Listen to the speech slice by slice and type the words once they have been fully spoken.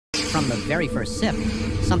From the very first sip,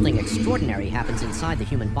 something extraordinary happens inside the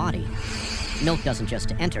human body. Milk doesn't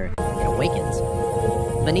just enter, it awakens.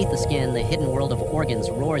 Beneath the skin, the hidden world of organs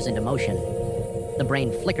roars into motion. The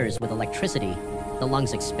brain flickers with electricity, the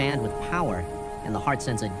lungs expand with power, and the heart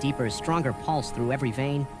sends a deeper, stronger pulse through every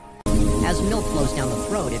vein. As milk flows down the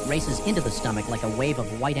throat, it races into the stomach like a wave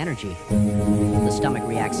of white energy. The stomach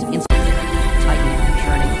reacts instantly, tightening,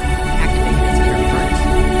 churning, activating its inner furnace,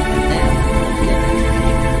 and then,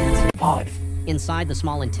 5. Inside the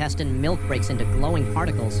small intestine, milk breaks into glowing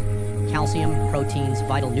particles, calcium, proteins,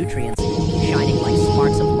 vital nutrients, shining like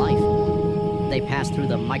sparks of life. They pass through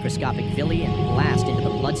the microscopic villi and blast into the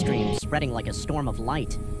bloodstream, spreading like a storm of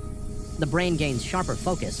light. The brain gains sharper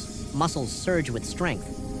focus, muscles surge with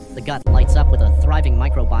strength, the gut lights up with a thriving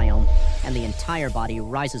microbiome, and the entire body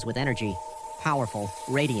rises with energy, powerful,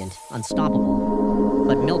 radiant, unstoppable.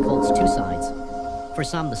 But milk holds two sides. For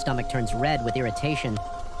some, the stomach turns red with irritation,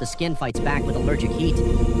 the skin fights back with allergic heat,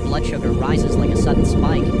 blood sugar rises like a sudden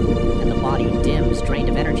spike, and the body dims, drained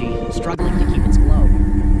of energy, struggling to keep its glow.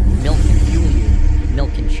 Milk can fuel you,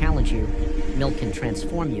 milk can challenge you, milk can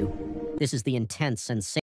transform you. This is the intense sensation.